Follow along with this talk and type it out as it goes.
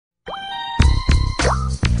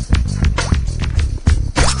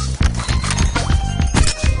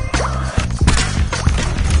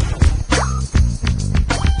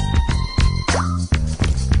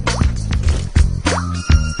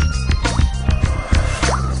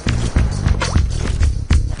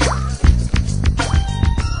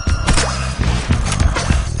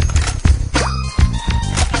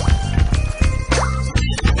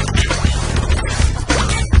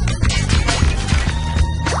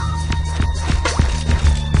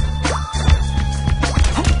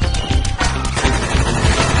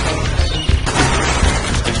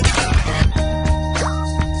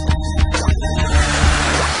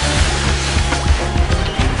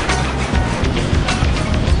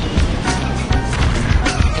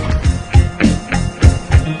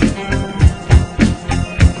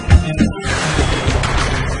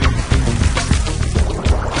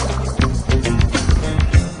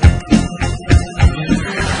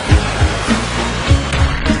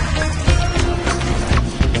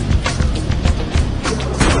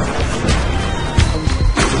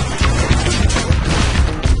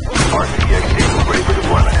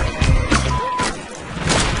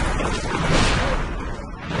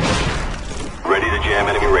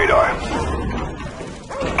jam enemy radar.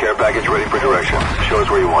 Care package ready for direction. Show us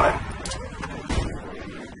where you want it.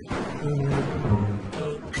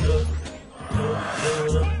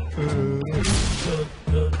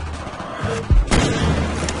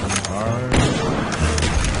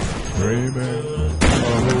 Dreaming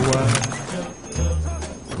of a white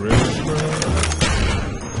Christmas.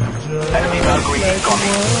 Enemy Valkyrie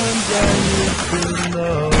incoming.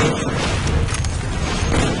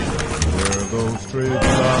 Where those streets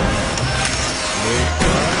are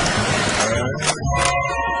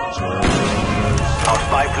Our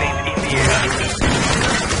spy plane in the air.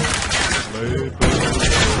 sleeping in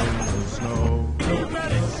the snow.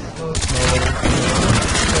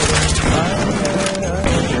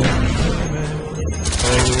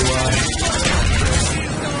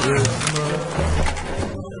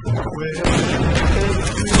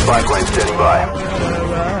 Spy plane standing by.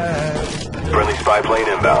 Friendly spy plane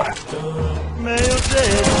inbound.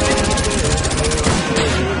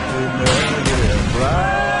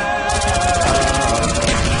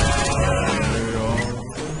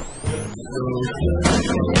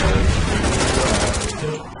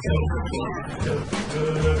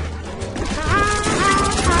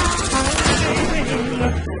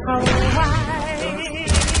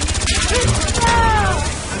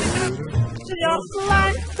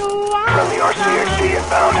 Friendly RCXD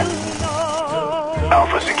inbound.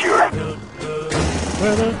 Alpha secure.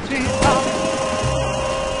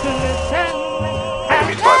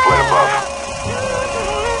 Enemy spy plane above.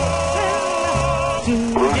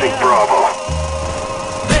 Losing Bravo.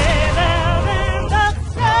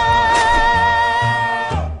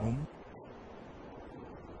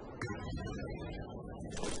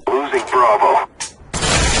 Losing Bravo.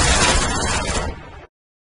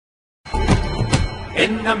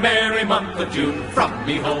 In the merry month of June, from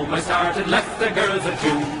me home I started, left the girls of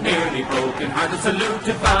June, nearly broken hearted,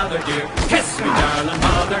 saluted father dear. Kiss me darling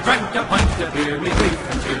mother, drank a pint of beer, me grief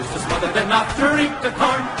and tears to smother, then off to reap the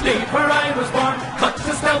corn, leave where I was born, cut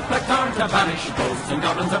to stout like thorn to vanish, ghosts and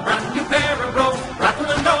goblins, a brand new pair of roads,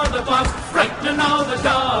 rattling all the bogs, frightening all the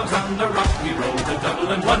dogs, on the rocky road to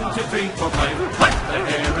Dublin, 1, 2, 3, 4, 5, whack the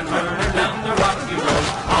hair and murder down the rocky road,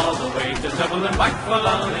 all the way to Dublin, back for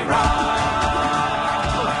Lolly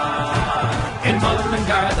in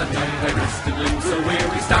Mullingar that night I rested limbs so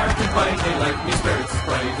weary, started by daylight, me spirits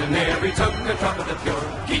bright, and ere we took a drop of the pure,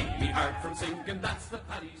 keep me heart from sinking, that's the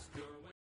paddy's cure.